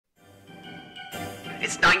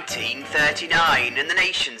It's 1939 and the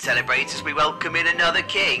nation celebrates as we welcome in another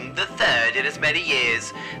king, the third in as many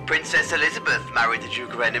years. Princess Elizabeth married the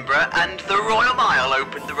Duke of Edinburgh and the Royal Myle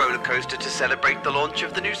opened the roller coaster to celebrate the launch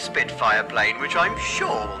of the new Spitfire plane, which I'm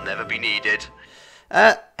sure will never be needed.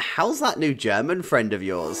 How's that new German friend of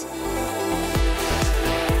yours?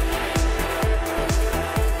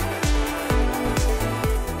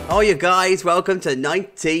 Oh, you guys, welcome to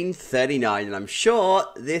 1939, and I'm sure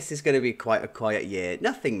this is going to be quite a quiet year.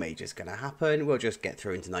 Nothing major's going to happen. We'll just get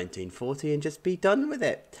through into 1940 and just be done with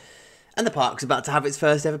it. And the park's about to have its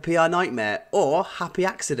first ever PR nightmare, or happy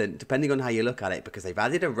accident, depending on how you look at it, because they've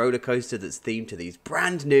added a roller coaster that's themed to these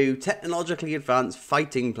brand new, technologically advanced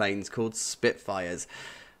fighting planes called Spitfires.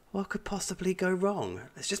 What could possibly go wrong?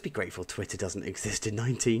 Let's just be grateful Twitter doesn't exist in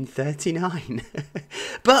 1939.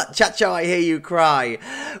 But, Chacho, I hear you cry.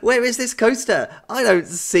 Where is this coaster? I don't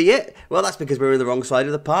see it. Well, that's because we're in the wrong side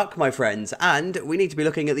of the park, my friends. And we need to be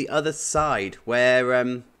looking at the other side,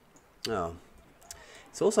 where,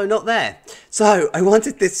 it's also not there. So, I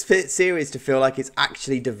wanted this series to feel like it's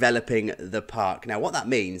actually developing the park. Now, what that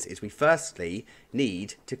means is we firstly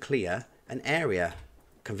need to clear an area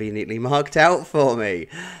conveniently marked out for me,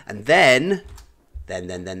 and then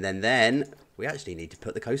we actually need to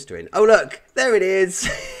put the coaster in. Oh look, there it is.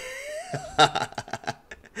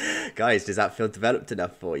 Guys, does that feel developed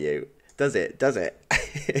enough for you? Does it?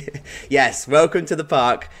 Yes, welcome to the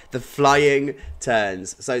park, the Flying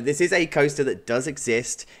Turns. So this is a coaster that does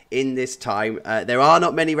exist in this time. There are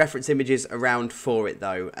not many reference images around for it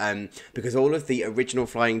though, because all of the original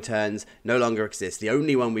Flying Turns no longer exist. The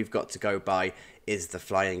only one we've got to go by is the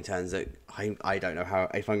Flying Turns that I don't know how,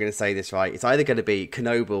 if I'm going to say this right. It's either going to be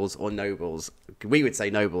Knoebels or Knoebels. We would say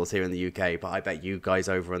Knoebels here in the UK, but I bet you guys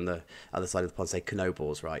over on the other side of the pond say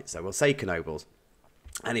Knoebels, right? So we'll say Knoebels.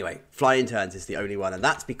 Anyway, Flying Turns is the only one, and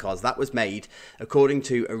that's because that was made according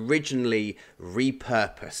to originally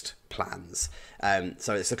repurposed plans.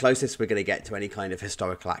 So it's the closest we're going to get to any kind of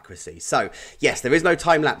historical accuracy. So, yes, there is no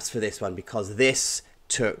time lapse for this one because this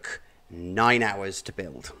took 9 hours to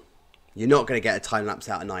build. You're not going to get a time lapse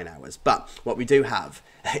out of 9 hours, but what we do have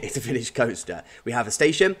is a finished coaster. We have a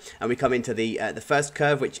station, and we come into the first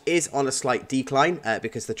curve, which is on a slight decline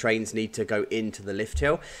because the trains need to go into the lift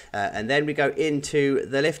hill, and then we go into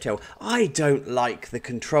the lift hill. I don't like the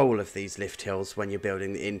control of these lift hills when you're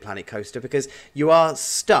building the in-planet coaster because you are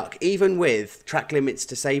stuck, even with track limits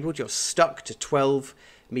disabled. You're stuck to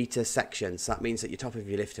 12-meter sections. So that means that your top of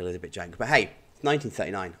your lift hill is a bit jank. But hey,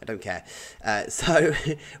 1939, I don't care. So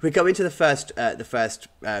we go into the first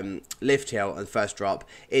lift hill and first drop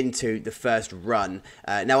into the first run.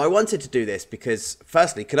 Now I wanted to do this because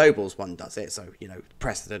firstly Knoebels one does it, so you know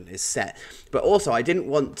precedent is set. But also I didn't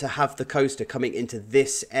want to have the coaster coming into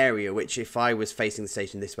this area, which if I was facing the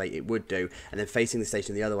station this way it would do, and then facing the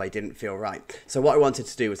station the other way didn't feel right. So what I wanted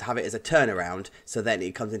to do was have it as a turnaround, so then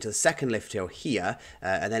it comes into the second lift hill here,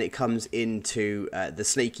 and then it comes into the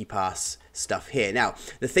sneaky pass stuff here. Now,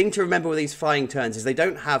 the thing to remember with these Flying Turns is they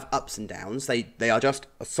don't have ups and downs. They are just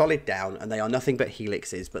a solid down, and they are nothing but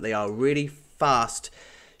helixes, but they are really fast,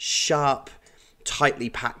 sharp, tightly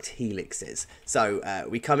packed helixes. So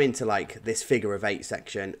we come into like this figure of 8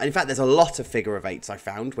 section, and in fact there's a lot of figure of 8s I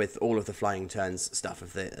found with all of the Flying Turns stuff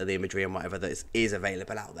of the imagery and whatever that is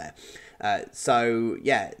available out there. So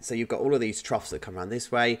yeah, so you've got all of these troughs that come around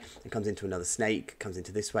this way, it comes into another snake, comes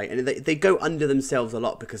into this way, and they go under themselves a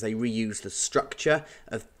lot because they reuse the structure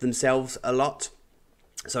of themselves a lot.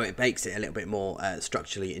 So it makes it a little bit more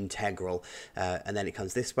structurally integral, and then it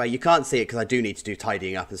comes this way. You can't see it because I do need to do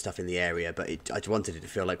tidying up and stuff in the area, but I just wanted it to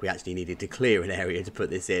feel like we actually needed to clear an area to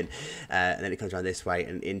put this in, and then it comes around this way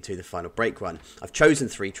and into the final brake run. I've chosen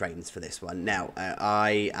 3 trains for this one. Now,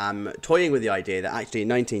 I am toying with the idea that actually in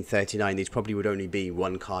 1939 these probably would only be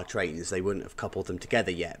 1-car trains. They wouldn't have coupled them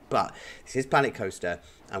together yet, but this is Planet Coaster,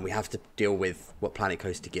 and we have to deal with what Planet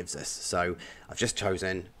Coaster gives us. So I've just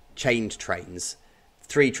chosen chained trains.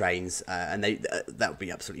 3 trains, and that would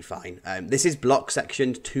be absolutely fine. This is block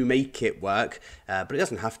sectioned to make it work, but it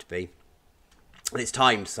doesn't have to be. And it's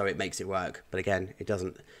timed, so it makes it work. But again, it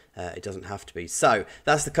doesn't have to be. So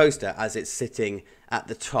that's the coaster as it's sitting at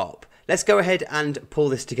the top. Let's go ahead and pull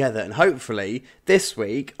this together, and hopefully this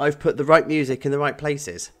week I've put the right music in the right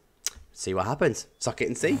places. See what happens. Suck it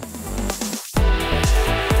and see.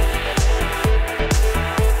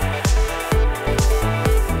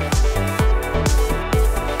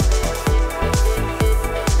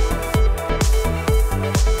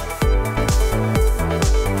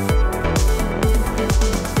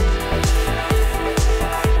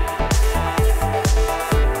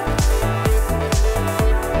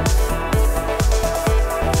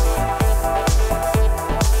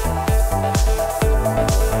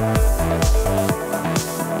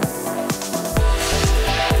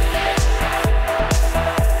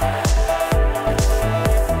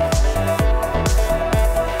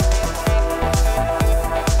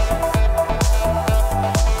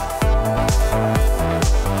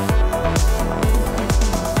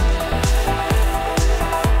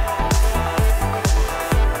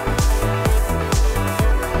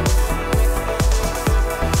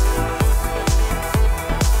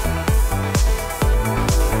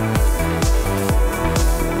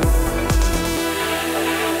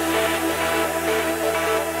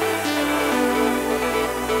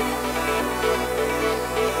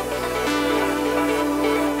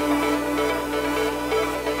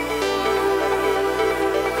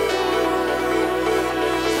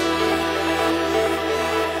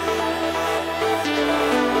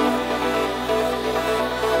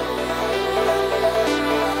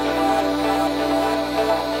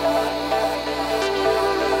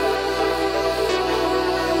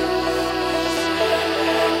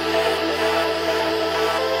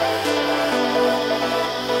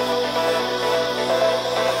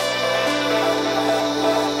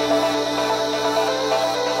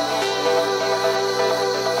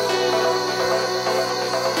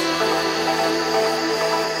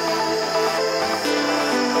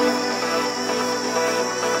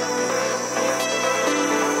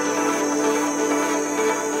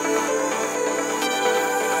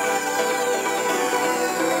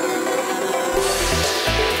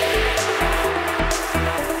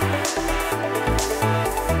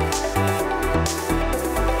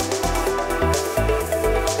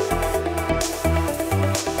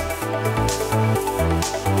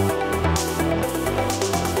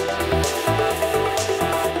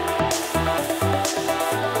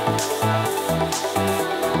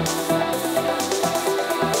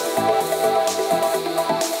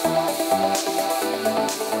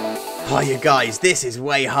 Oh, you guys, this is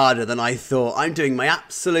way harder than I thought. I'm doing my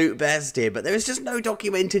absolute best here, but there is just no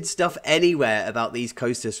documented stuff anywhere about these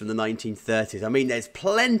coasters from the 1930s. I mean, there's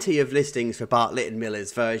plenty of listings for Bartlett and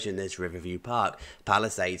Miller's version. There's Riverview Park,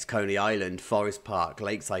 Palisades, Coney Island, Forest Park,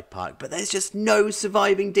 Lakeside Park, but there's just no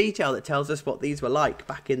surviving detail that tells us what these were like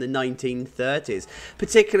back in the 1930s,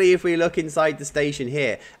 particularly if we look inside the station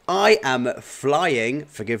here. I am flying,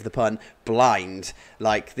 forgive the pun, blind.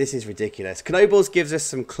 Like, this is ridiculous. Knoebels gives us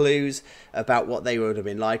some clues about what they would have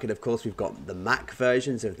been like, and of course we've got the Mac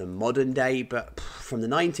versions of the modern day, but from the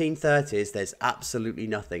 1930s there's absolutely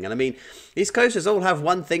nothing. And I mean, these coasters all have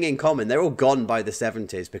one thing in common: they're all gone by the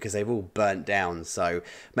 70s because they've all burnt down. So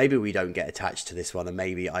maybe we don't get attached to this one, and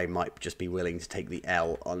maybe I might just be willing to take the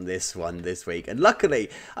L on this one this week. And luckily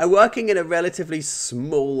I'm working in a relatively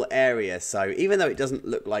small area, so even though it doesn't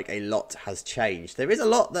look like a lot has changed, there is a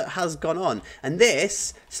lot that has gone on. And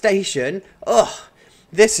this station,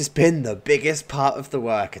 this has been the biggest part of the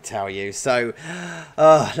work, I tell you. So,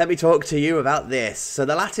 let me talk to you about this. So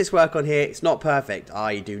the lattice work on here, it's not perfect.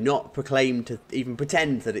 I do not proclaim to even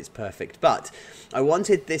pretend that it's perfect, but I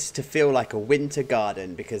wanted this to feel like a winter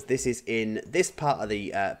garden because this is in this part of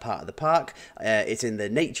the park. It's in the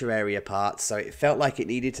nature area part, so it felt like it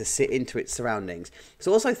needed to sit into its surroundings. It's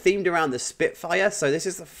also themed around the Spitfire, so this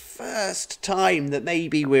is the first time that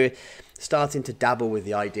maybe we're starting to dabble with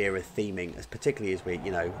the idea of theming, as particularly as we,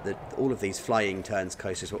 you know, all of these flying turns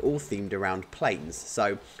coasters were all themed around planes.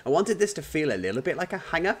 So I wanted this to feel a little bit like a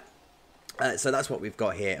hangar. So that's what we've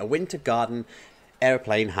got here, a winter garden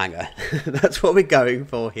airplane hangar. That's what we're going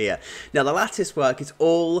for here. Now the lattice work is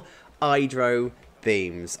all hydro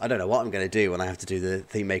beams. I don't know what I'm going to do when I have to do the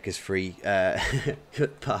Theme Makers Free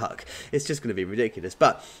park. It's just going to be ridiculous.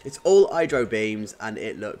 But it's all hydro beams and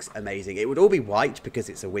it looks amazing. It would all be white because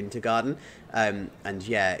it's a winter garden. And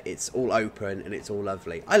yeah, it's all open and it's all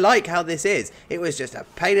lovely. I like how this is. It was just a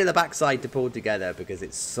pain in the backside to pull together because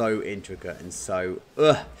it's so intricate and so...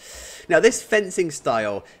 Now this fencing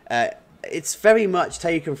style... it's very much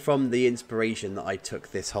taken from the inspiration that I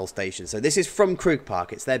took this whole station. So this is from Krug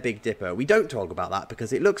Park. It's their Big Dipper. We don't talk about that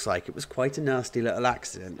because it looks like it was quite a nasty little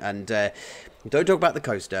accident. And we don't talk about the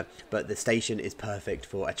coaster, but the station is perfect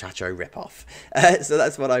for a Chacho ripoff. So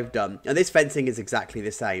that's what I've done. And this fencing is exactly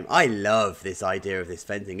the same. I love this idea of this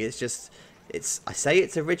fencing. It's just... I say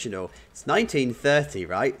it's original. It's 1930,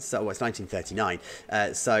 right? So, well, it's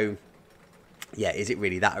 1939. So... yeah, is it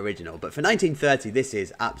really that original? But for 1930, this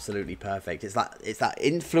is absolutely perfect. It's that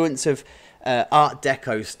influence of Art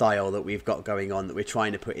Deco style that we've got going on that we're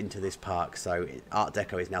trying to put into this park. So Art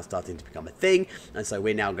Deco is now starting to become a thing, and so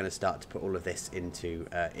we're now going to start to put all of this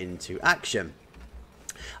into action.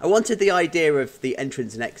 I wanted the idea of the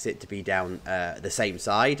entrance and exit to be down the same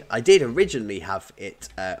side. I did originally have it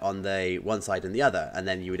on the one side and the other, and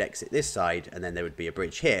then you would exit this side and then there would be a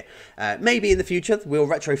bridge here. Maybe in the future we'll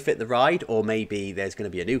retrofit the ride, or maybe there's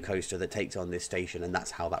going to be a new coaster that takes on this station and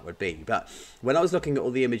that's how that would be. But when I was looking at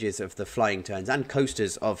all the images of the flying turns and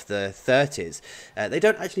coasters of the 30s, they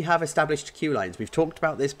don't actually have established queue lines. We've talked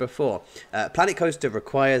about this before. Planet Coaster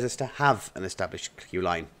requires us to have an established queue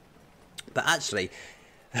line, but actually...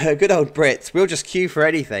 good old Brits, we'll just queue for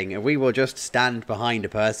anything and we will just stand behind a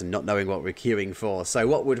person not knowing what we're queuing for. So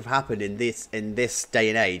what would have happened in this day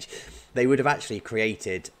and age, they would have actually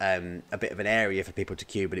created a bit of an area for people to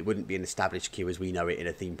queue, but it wouldn't be an established queue as we know it in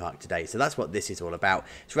a theme park today. So that's what this is all about.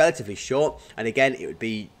 It's relatively short, and again, it would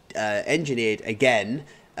be engineered again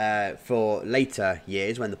for later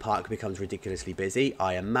years when the park becomes ridiculously busy.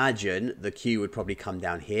 I imagine the queue would probably come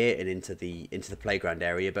down here and into the playground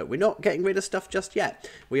area, but we're not getting rid of stuff just yet.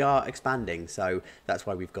 We are expanding, so that's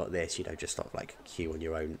why we've got this, you know, just sort of like queue on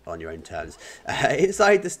your own terms.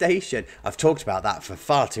 Inside the station, I've talked about that for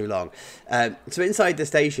far too long. So inside the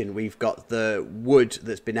station, we've got the wood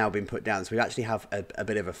that's now been put down, so we actually have a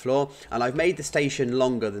bit of a floor, and I've made the station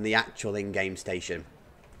longer than the actual in-game station.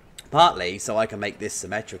 Partly so I can make this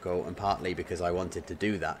symmetrical, and partly because I wanted to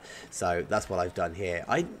do that. So that's what I've done here.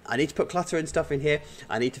 I need to put clutter and stuff in here.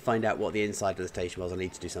 I need to find out what the inside of the station was. I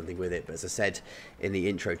need to do something with it. But as I said in the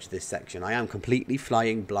intro to this section, I am completely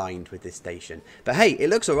flying blind with this station. But hey, it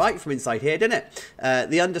looks alright from inside here, doesn't it?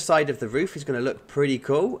 The underside of the roof is going to look pretty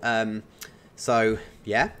cool. So,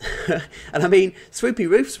 yeah. And I mean, swoopy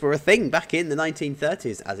roofs were a thing back in the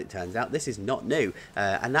 1930s, as it turns out. This is not new.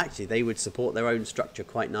 And actually, they would support their own structure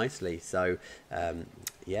quite nicely. So,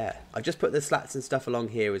 yeah. I've just put the slats and stuff along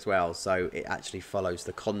here as well. So, it actually follows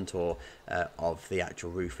the contour of the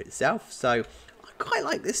actual roof itself. So, quite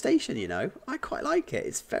like this station, you know. I quite like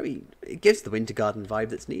it. It gives the Winter Garden vibe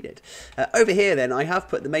that's needed. Over here, then, I have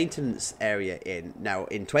put the maintenance area in. Now,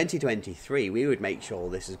 in 2023, we would make sure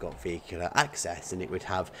this has got vehicular access and it would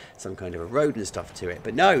have some kind of a road and stuff to it.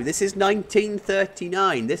 But no, this is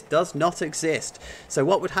 1939. This does not exist. So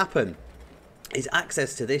what would happen is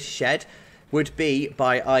access to this shed would be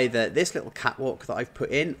by either this little catwalk that I've put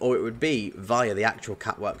in, or it would be via the actual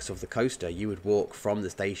catwalks of the coaster. You would walk from the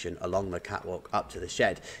station along the catwalk up to the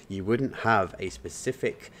shed. You wouldn't have a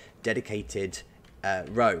specific dedicated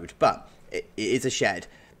road, but it is a shed.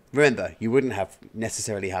 Remember, you wouldn't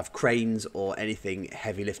necessarily have cranes or anything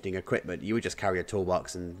heavy lifting equipment. You would just carry a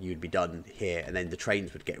toolbox and you'd be done here. And then the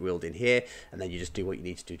trains would get wheeled in here, and then you just do what you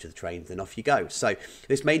need to do to the trains, and off you go. So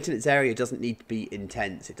this maintenance area doesn't need to be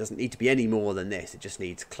intense. It doesn't need to be any more than this. It just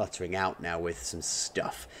needs cluttering out now with some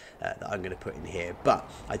stuff that I'm going to put in here.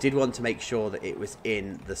 But I did want to make sure that it was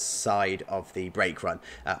in the side of the brake run.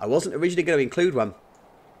 I wasn't originally going to include one,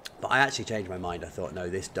 but I actually changed my mind. I thought, no,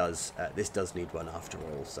 this does need one after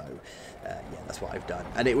all. So, yeah, that's what I've done.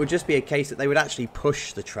 And it would just be a case that they would actually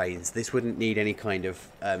push the trains. This wouldn't need any kind of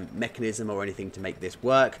mechanism or anything to make this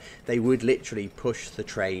work. They would literally push the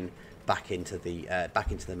train back into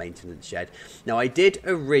the maintenance shed. Now, I did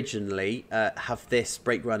originally have this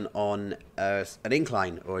brake run on an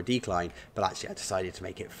incline or a decline, but actually I decided to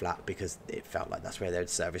make it flat because it felt like that's where they would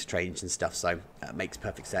service trains and stuff, so it makes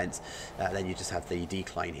perfect sense. Then you just have the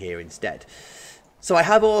decline here instead. So I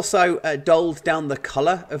have also dulled down the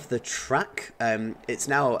colour of the track. It's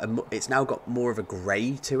now got more of a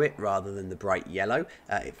grey to it rather than the bright yellow.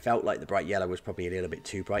 It felt like the bright yellow was probably a little bit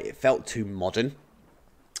too bright. It felt too modern.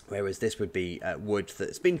 Whereas this would be wood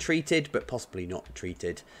that's been treated, but possibly not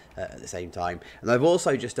treated at the same time. And I've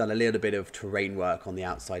also just done a little bit of terrain work on the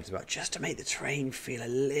outside as well, just to make the terrain feel a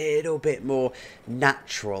little bit more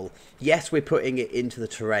natural. Yes, we're putting it into the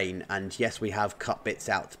terrain, and yes, we have cut bits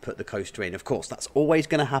out to put the coaster in. Of course, that's always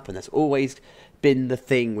going to happen. That's always been the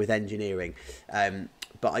thing with engineering.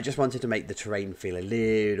 But I just wanted to make the terrain feel a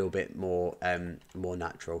little bit more more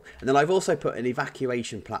natural. And then I've also put an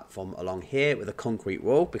evacuation platform along here with a concrete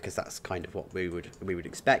wall, because that's kind of what we would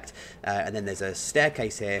expect. And then there's a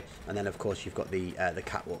staircase here, and then of course you've got the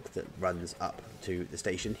catwalk that runs up to the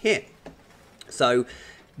station here. So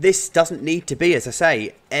this doesn't need to be, as I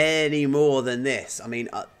say, any more than this. I mean,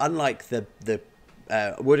 unlike the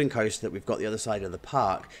wooden coaster that we've got the other side of the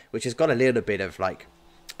park, which has got a little bit of like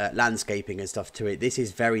landscaping and stuff to it, this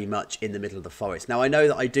is very much in the middle of the forest. Now, I know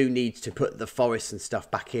that I do need to put the forest and stuff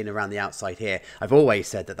back in around the outside here. I've always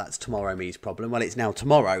said that that's Tomorrow Me's problem. Well, it's now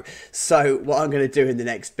tomorrow. So what I'm going to do in the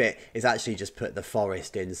next bit is actually just put the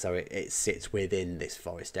forest in so it sits within this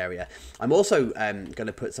forest area. I'm also going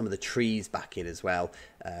to put some of the trees back in as well,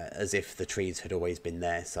 as if the trees had always been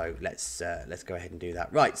there. So let's go ahead and do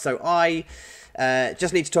that. Right, so I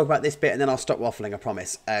just need to talk about this bit and then I'll stop waffling, I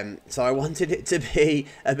promise. So I wanted it to be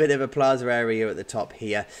a bit of a plaza area at the top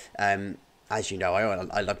here. As you know,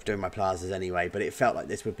 I love doing my plazas anyway, but it felt like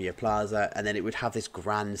this would be a plaza, and then it would have this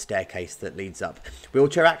grand staircase that leads up.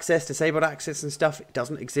 Wheelchair access, disabled access and stuff, it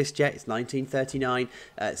doesn't exist yet. It's 1939,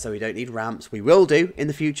 so we don't need ramps. We will do in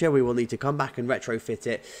the future. We will need to come back and retrofit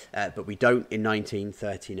it, but we don't in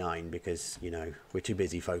 1939 because, you know, we're too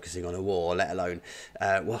busy focusing on a war, let alone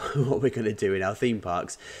what we're going to do in our theme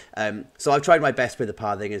parks. So I've tried my best with the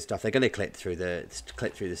pathing and stuff. They're going to clip through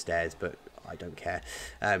the stairs, but I don't care.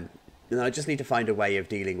 And I just need to find a way of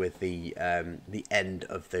dealing with the end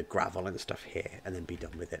of the gravel and stuff here and then be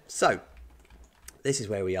done with it. So this is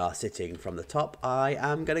where we are sitting from the top. I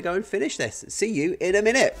am going to go and finish this. See you in a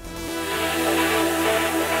minute.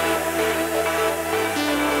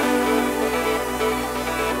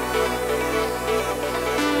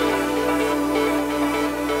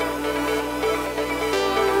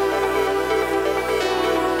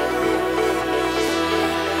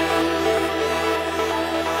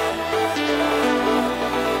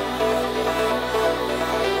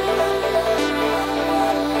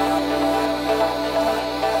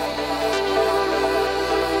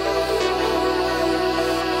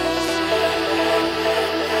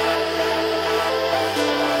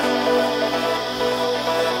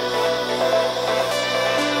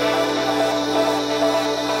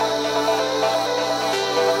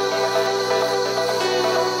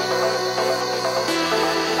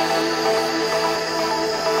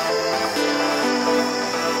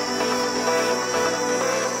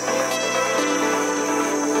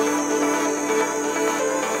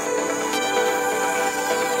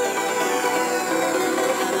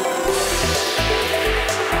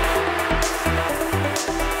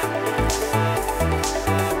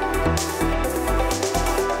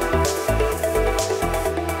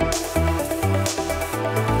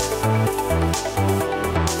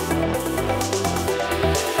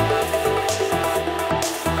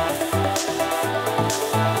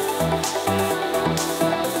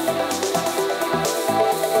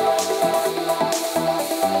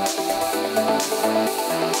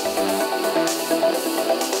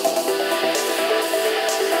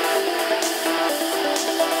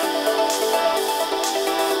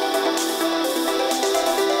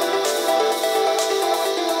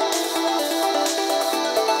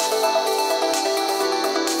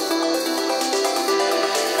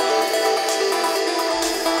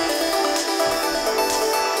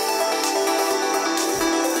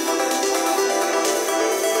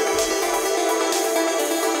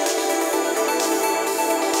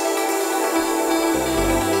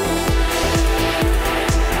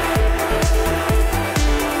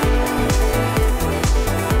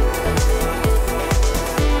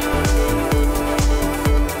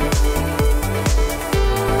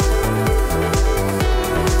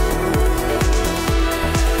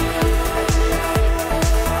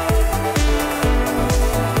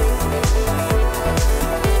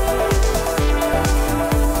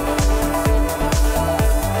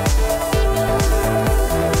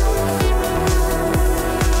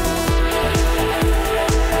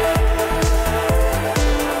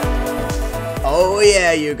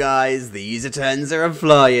 yeah, you guys, the user turns are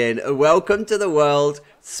flying. Welcome to the world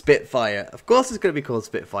Spitfire. Of course it's going to be called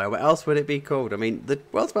Spitfire. What else would it be called? I mean, the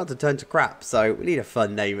world's about to turn to crap, so we need a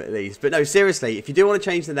fun name at least. But no, seriously, if you do want to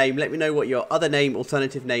change the name, let me know what your other name,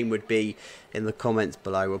 alternative name would be in the comments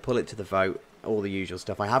below. We'll pull it to the vote. All the usual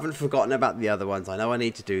stuff. I haven't forgotten about the other ones. I know I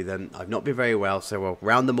need to do them. I've not been very well, so we'll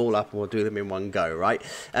round them all up and we'll do them in one go, right?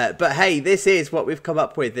 But hey, this is what we've come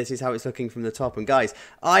up with. This is how it's looking from the top. And guys,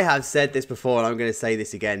 I have said this before and I'm going to say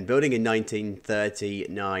this again. Building in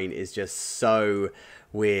 1939 is just so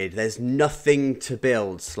weird. There's nothing to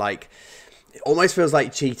build. Like, it almost feels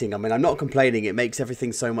like cheating. I mean, I'm not complaining. It makes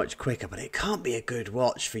everything so much quicker, but it can't be a good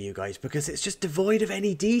watch for you guys because it's just devoid of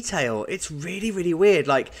any detail. It's really, really weird.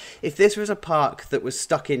 Like, if this was a park that was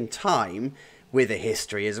stuck in time with a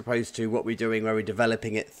history as opposed to what we're doing where we're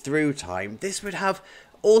developing it through time, this would have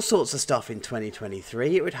all sorts of stuff in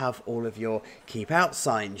 2023. It would have all of your keep out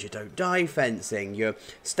signs, your don't die fencing, your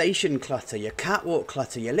station clutter, your catwalk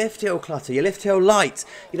clutter, your lift hill clutter, your lift hill lights.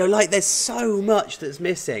 You know, like, there's so much that's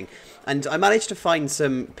missing. And I managed to find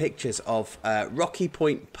some pictures of Rocky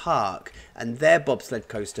Point Park and their bobsled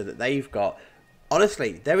coaster that they've got.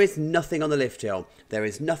 Honestly, there is nothing on the lift hill. There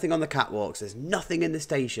is nothing on the catwalks. There's nothing in the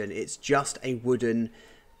station. It's just a wooden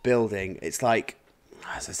building. It's like,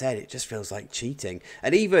 as I said, it just feels like cheating.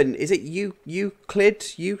 And even, is it Euclid?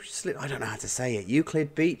 I don't know how to say it.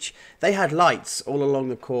 Euclid Beach? They had lights all along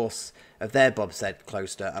the course of their bobsled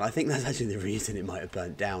coaster, and I think that's actually the reason it might have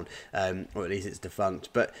burnt down, or at least it's defunct.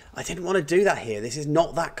 But I didn't want to do that here. This is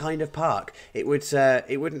not that kind of park. It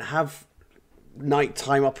wouldn't have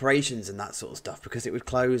nighttime operations and that sort of stuff because it would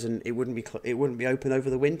close and it wouldn't be open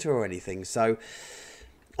over the winter or anything. So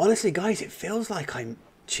honestly, guys, it feels like I'm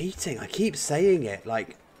cheating. I keep saying it.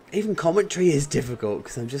 Like, even commentary is difficult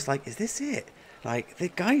because I'm just like, is this it?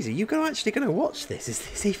 Like, guys, are you actually going to watch this? Is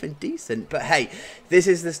this even decent? But hey, this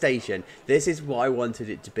is the station. This is what I wanted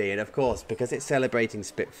it to be. And of course, because it's celebrating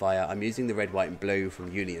Spitfire, I'm using the red, white and blue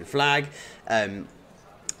from Union Flag. I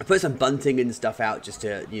put some bunting and stuff out just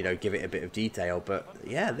to, you know, give it a bit of detail. But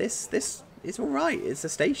yeah, this is all right. It's a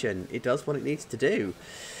station. It does what it needs to do.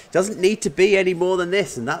 It doesn't need to be any more than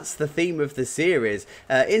this, and that's the theme of the series.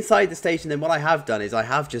 Inside the station, then, what I have done is I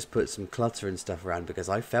have just put some clutter and stuff around because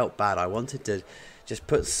I felt bad. I wanted to just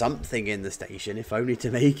put something in the station, if only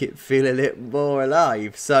to make it feel a little more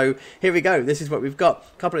alive. So here we go. This is what we've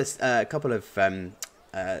got. Couple of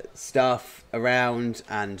stuff around,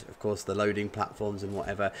 and of course the loading platforms and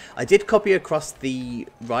whatever. I did copy across the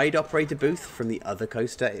ride operator booth from the other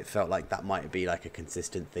coaster. It felt like that might be like a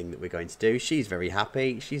consistent thing that we're going to do. She's very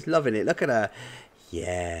happy. She's loving it. Look at her.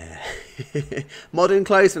 Yeah. Modern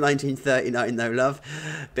clothes for 1939 though, love.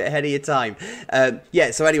 Bit ahead of your time.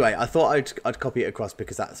 Yeah, so anyway, I thought I'd copy it across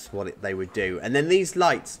because that's what they would do. And then these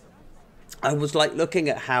lights, I was like looking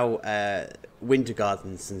at how winter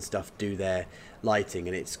gardens and stuff do their lighting,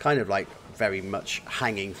 and it's kind of like very much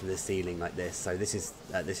hanging from the ceiling like this. So this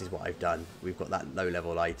is what I've done. We've got that low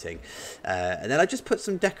level lighting, and then I just put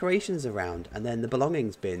some decorations around, and then the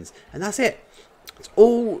belongings bins, and that's it. It's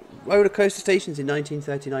all roller coaster stations in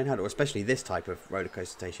 1939 had, or especially this type of roller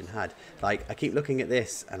coaster station had. Like, I keep looking at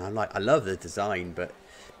this and I'm like, I love the design, but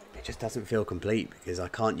it just doesn't feel complete because I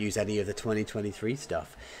can't use any of the 2023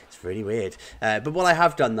 stuff. It's really weird. But what I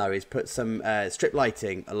have done though is put some strip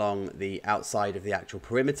lighting along the outside of the actual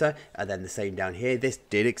perimeter, and then the same down here. This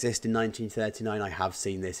did exist in 1939. I have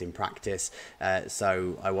seen this in practice,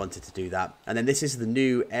 so I wanted to do that. And then this is the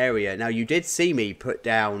new area. Now, you did see me put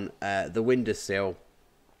down the windowsill,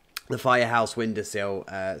 the firehouse windowsill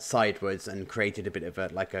sidewards, and created a bit of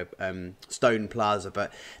a stone plaza,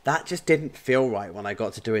 but that just didn't feel right when I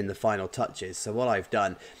got to doing the final touches. So what I've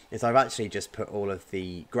done is I've actually just put all of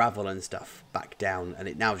the gravel and stuff back down, and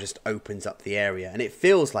it now just opens up the area, and it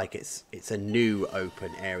feels like it's a new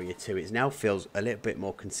open area too. It now feels a little bit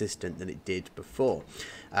more consistent than it did before.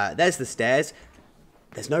 There's the stairs.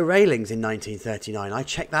 There's no railings in 1939. I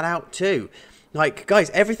checked that out too. Like, guys,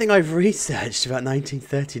 everything I've researched about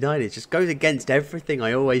 1939, it just goes against everything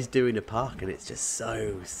I always do in a park, and it's just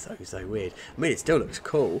so weird. I mean, it still looks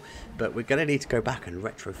cool, but we're going to need to go back and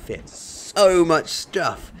retrofit so much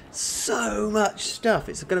stuff. So much stuff.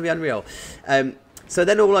 It's going to be unreal. So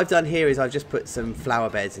then all I've done here is I've just put some flower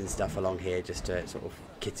beds and stuff along here just to sort of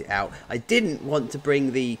kit it out. I didn't want to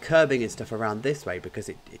bring the curbing and stuff around this way because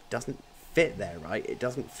it doesn't fit there, right? It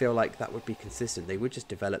doesn't feel like that would be consistent. They would just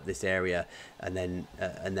develop this area and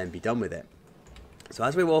then be done with it. So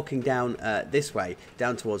as we're walking down this way,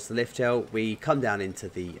 down towards the lift hill, we come down into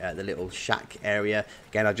the little shack area.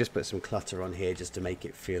 Again, I've just put some clutter on here just to make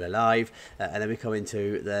it feel alive. And then we come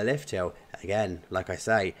into the lift hill. Again, like I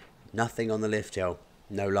say, Nothing on the lift hill.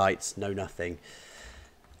 No lights, no nothing.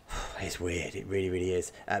 It's weird. It really, really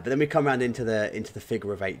is. But then we come around into the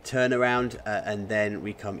figure of 8 turnaround, and then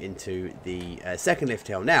we come into the second lift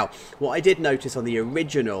hill. Now, what I did notice on the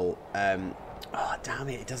original, oh damn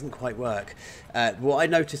it doesn't quite work. What I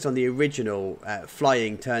noticed on the original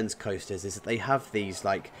flying turns coasters is that they have these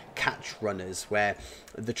like catch runners where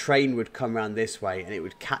the train would come around this way and it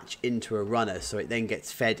would catch into a runner, so it then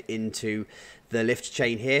gets fed into the lift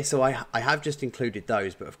chain here. So I have just included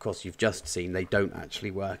those, but of course you've just seen they don't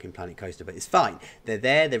actually work in Planet Coaster, but it's fine. They're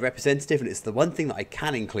there, they're representative, and it's the one thing that I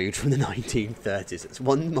can include from the 1930s. It's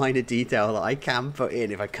one minor detail that I can put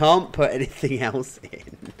in if I can't put anything else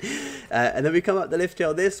in. And then we come up the lift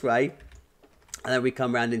hill this way, and then we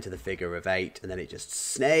come round into the figure of 8, and then it just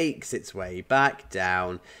snakes its way back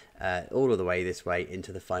down, all of the way this way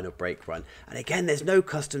into the final brake run. And again, there's no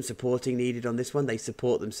custom supporting needed on this one. They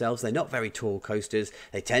support themselves. They're not very tall coasters.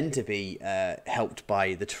 They tend to be helped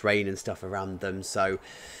by the terrain and stuff around them. So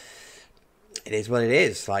it is what it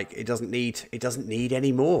is. Like, it doesn't need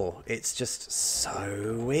any more. It's just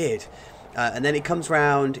so weird. And then it comes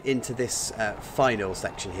round into this final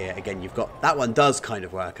section here. Again, you've got that one does kind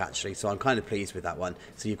of work actually, so I'm kind of pleased with that one.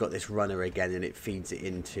 So you've got this runner again, and it feeds it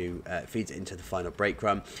into the final brake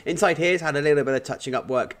run. Inside here's had a little bit of touching up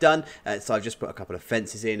work done, so I've just put a couple of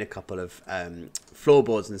fences in, a couple of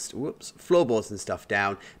floorboards and stuff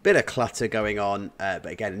down. Bit of clutter going on, but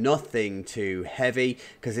again, nothing too heavy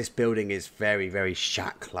because this building is very, very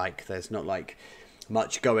shack-like. There's not like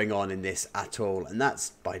much going on in this at all, and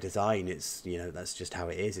that's by design. It's, you know, that's just how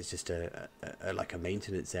it is. It's just like a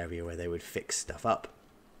maintenance area where they would fix stuff up.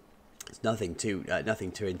 It's nothing too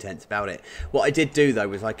intense about it. What I did do though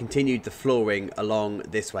was I continued the flooring along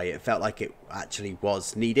this way. It felt like it actually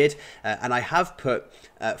was needed, and I have put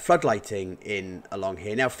floodlighting in along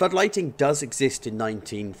here. Now, floodlighting does exist in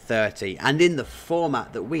 1930 and in the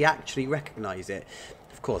format that we actually recognise it.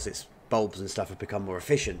 Of course, it's bulbs and stuff have become more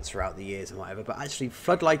efficient throughout the years and whatever, but actually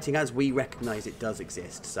floodlighting as we recognise it does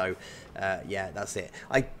exist. So yeah, that's it.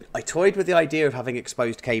 I toyed with the idea of having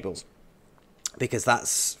exposed cables because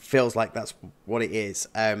feels like that's what it is.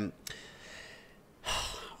 I'm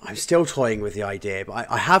still toying with the idea,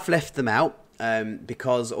 but I have left them out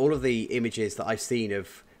because all of the images that I've seen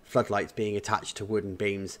of floodlights being attached to wooden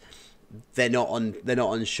beams, they're not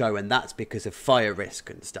on show, and that's because of fire risk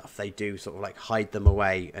and stuff. They do sort of like hide them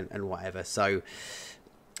away and whatever. So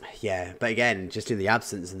yeah, but again, just in the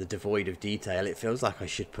absence and the devoid of detail, it feels like I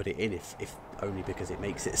should put it in, if only because it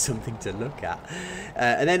makes it something to look at.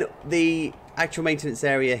 And then the actual maintenance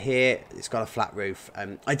area here, it's got a flat roof.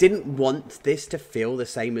 I didn't want this to feel the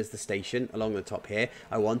same as the station along the top here.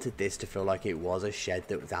 I wanted this to feel like it was a shed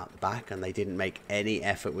that was out the back, and they didn't make any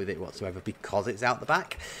effort with it whatsoever because it's out the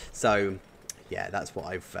back. So yeah, that's what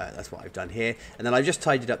I've done here. And then I've just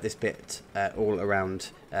tidied up this bit all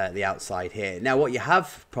around the outside here. Now, what you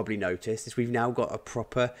have probably noticed is we've now got a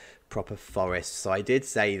proper forest. So I did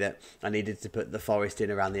say that I needed to put the forest in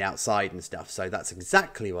around the outside and stuff. So that's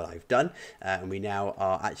exactly what I've done. And we now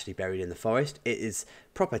are actually buried in the forest. It is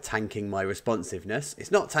proper tanking my responsiveness.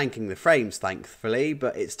 It's not tanking the frames, thankfully,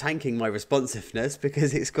 but it's tanking my responsiveness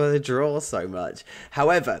because it's got to draw so much.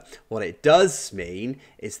 However, what it does mean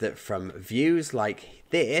is that from views like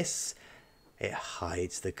this, it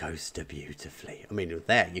hides the coaster beautifully. I mean,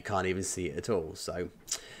 there you can't even see it at all. So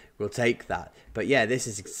we'll take that. But yeah, this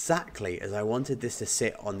is exactly as I wanted this to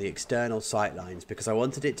sit on the external sight lines, because I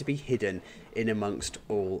wanted it to be hidden in amongst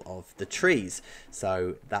all of the trees.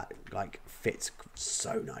 So that like fits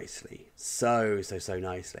so nicely, so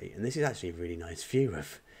nicely. And this is actually a really nice view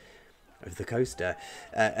of the coaster.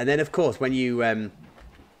 And then of course, when you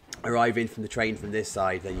arrive in from the train from this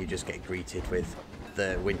side, then you just get greeted with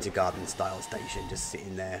the Winter Garden style station just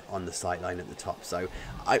sitting there on the sight line at the top. So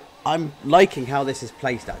I'm liking how this is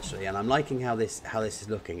placed actually, and I'm liking how this is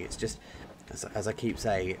looking. It's just, as I keep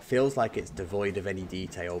saying, it feels like it's devoid of any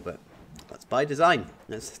detail, but that's by design.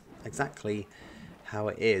 That's exactly how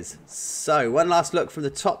it is. So one last look from the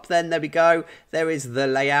top then. There we go. There is the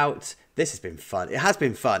layout. This has been fun. It has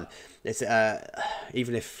been fun. It's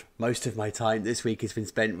even if most of my time this week has been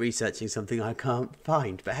spent researching something I can't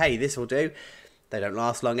find, but hey, this will do. They don't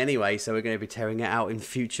last long anyway, so we're going to be tearing it out in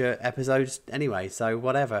future episodes anyway. So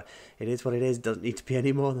whatever, it is what it is. Doesn't need to be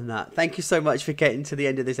any more than that. Thank you so much for getting to the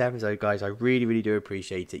end of this episode, guys. I really, really do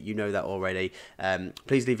appreciate it. You know that already.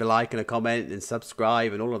 Please leave a like and a comment and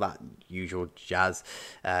subscribe and all of that usual jazz.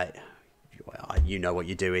 You know what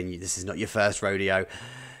you're doing. This is not your first rodeo.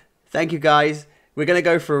 Thank you, guys. We're going to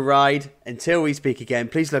go for a ride. Until we speak again,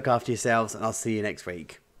 please look after yourselves, and I'll see you next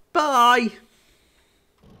week. Bye!